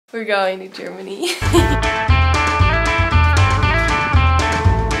We're going to Germany.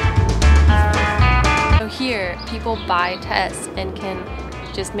 So here, people buy tests and can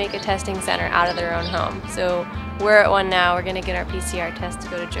just make a testing center out of their own home. So we're at one now. We're gonna get our PCR test to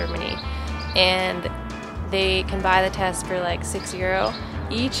go to Germany. And they can buy the test for like €6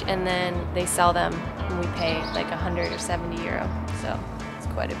 each, and then they sell them and we pay like 100 or 70 euro. So it's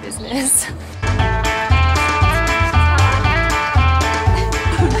quite a business.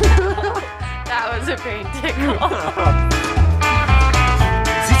 That was a pain tickle.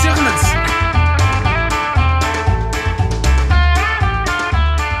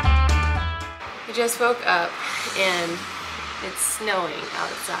 We just woke up and it's snowing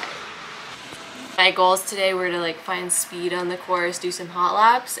outside. My goals today were to like find speed on the course, do some hot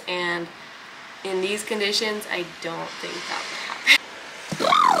laps, and in these conditions I don't think that would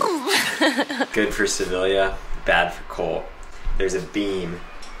happen. Good for Sevilla, bad for Cole. There's a beam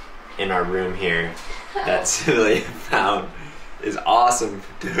in our room here that Sevilla found is awesome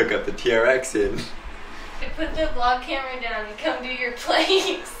to hook up the TRX in. Put the vlog camera down and come do your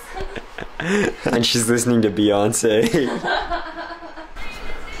plays. And she's listening to Beyonce.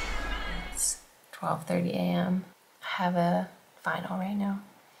 It's 12:30 a.m. I have a final right now.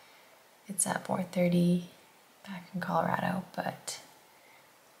 It's at 4:30 back in Colorado, but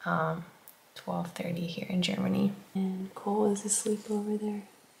 12:30 here in Germany. And Cole is asleep over there.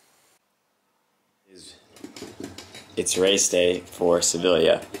 It's race day for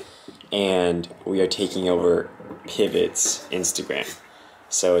Sevilla, and we are taking over Pivot's Instagram.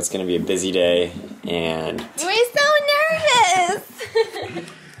 So it's gonna be a busy day, and We're so nervous!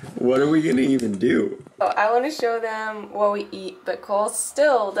 what are we gonna even do? Oh, I want to show them what we eat, but Cole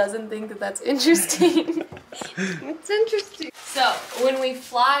still doesn't think that that's interesting. It's interesting. So, when we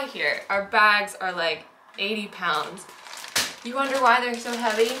fly here, our bags are like 80 pounds. You wonder why they're so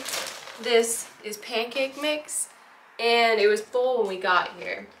heavy? This is pancake mix, and it was full when we got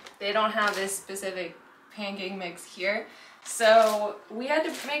here. They don't have this specific pancake mix here, so we had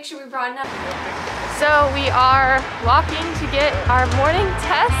to make sure we brought enough. So we are walking to get our morning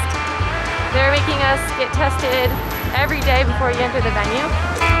test. They're making us get tested every day before you enter the venue.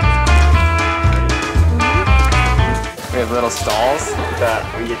 We have little stalls that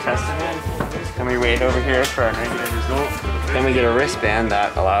we get tested in, and we wait over here for our negative result. Then we get a wristband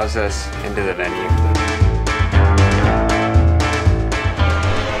that allows us into the venue.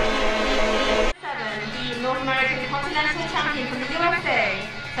 The North American Continental Champion from the USA,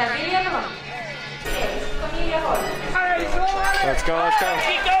 Savilia Malone. Let's go, let's go.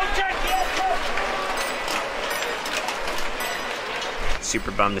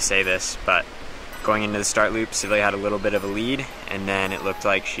 Super bummed to say this, but going into the start loop, Sevilla had a little bit of a lead, and then it looked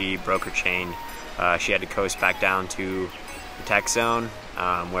like she broke her chain. She had to coast back down to the tech zone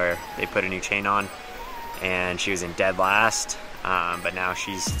where they put a new chain on, and she was in dead last, but now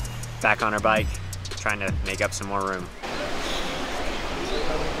she's back on her bike trying to make up some more room.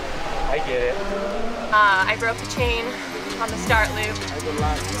 I get it. I broke the chain on the start loop.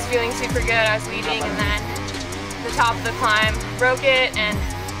 I was feeling super good. I was leading, and then the top of the climb broke it, and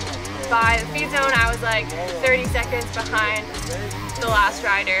by the feed zone I was like 30 seconds behind the last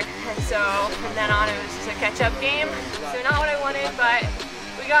rider, and so from then on it was just a catch-up game. So not what I wanted, but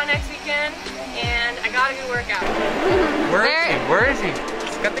we got next weekend and I got a good workout. Where is he?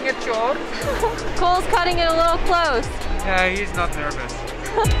 He's cutting it short. Cole's cutting it a little close. Yeah, he's not nervous.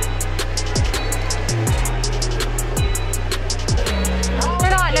 We're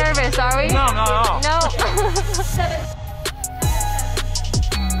not nervous, are we? No, not at all. No.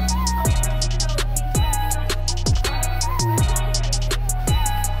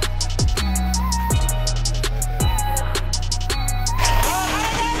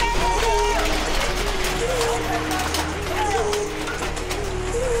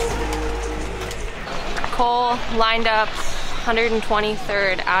 Cole lined up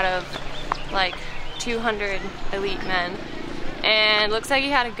 123rd out of like 200 elite men, and looks like he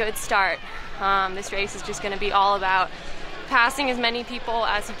had a good start. This race is just going to be all about passing as many people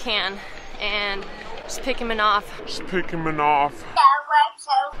as he can and just picking them off.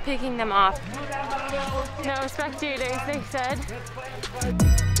 Picking them off. No spectators, they said.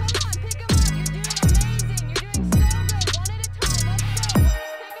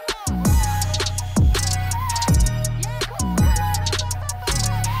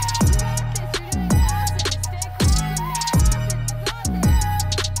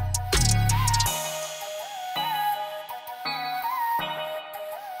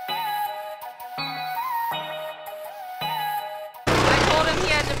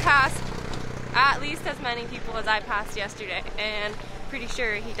 Pass at least as many people as I passed yesterday, and pretty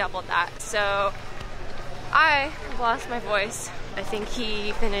sure he doubled that. So I lost my voice. I think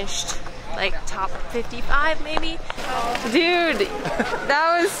he finished like top 55 maybe. Dude,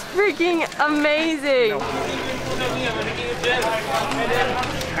 that was freaking amazing.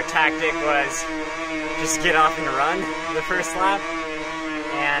 Our tactic was just get off and run the first lap.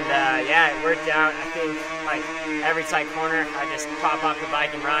 And yeah, it worked out. I think like every tight corner, I just pop off the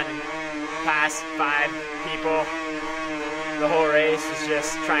bike and run and pass 5 people. The whole race was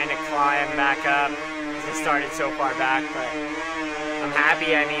just trying to climb back up because it started so far back, but I'm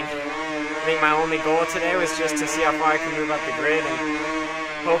happy. I mean, I think my only goal today was just to see how far I can move up the grid and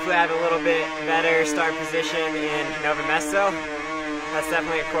hopefully have a little bit better start position in Nova Mesto. That's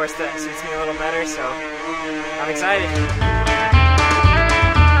definitely a course that suits me a little better, so I'm excited.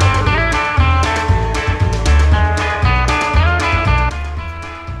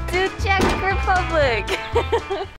 To Czech Republic.